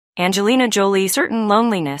Angelina Jolie certain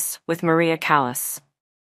loneliness with Maria Callas.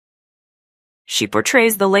 She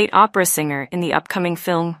portrays the late opera singer in the upcoming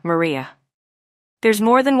film Maria. There's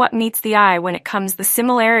more than what meets the eye when it comes to the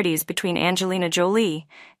similarities between Angelina Jolie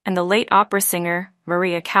and the late opera singer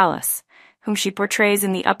Maria Callas, whom she portrays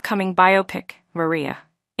in the upcoming biopic Maria.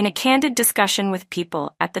 In a candid discussion with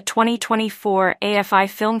People at the 2024 AFI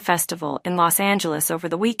Film Festival in Los Angeles over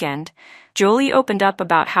the weekend, Jolie opened up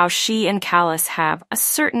about how she and Callas have a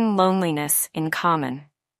certain loneliness in common.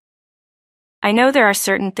 I know there are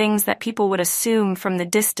certain things that people would assume from the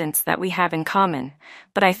distance that we have in common,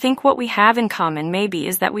 but I think what we have in common maybe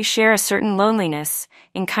is that we share a certain loneliness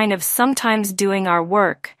in kind of sometimes doing our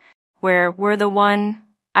work, where we're the one,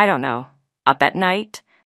 I don't know, up at night,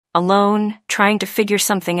 alone, trying to figure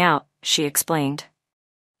something out, she explained.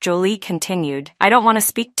 Jolie continued, I don't want to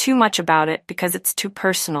speak too much about it because it's too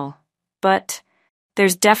personal, but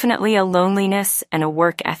there's definitely a loneliness and a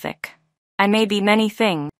work ethic. I may be many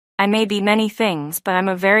things, but I'm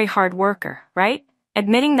a very hard worker, right?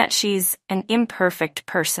 Admitting that she's an imperfect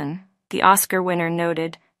person, the Oscar winner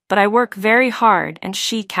noted, but I work very hard and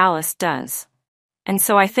she, Callas, does. And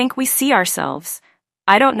so I think we see ourselves.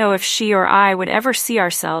 I don't know if she or I would ever see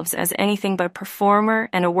ourselves as anything but a performer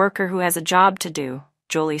and a worker who has a job to do,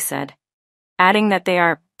 Jolie said, adding that they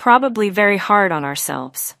are probably very hard on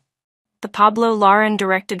ourselves. The Pablo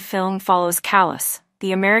Larraín-directed film follows Callas,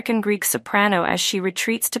 the American Greek soprano, as she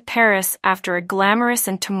retreats to Paris after a glamorous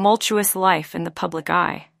and tumultuous life in the public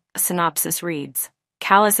eye. A synopsis reads,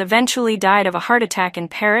 Callas eventually died of a heart attack in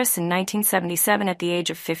Paris in 1977 at the age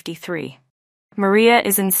of 53. Maria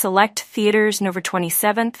is in select theaters November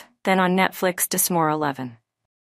 27th, then on Netflix December 11th.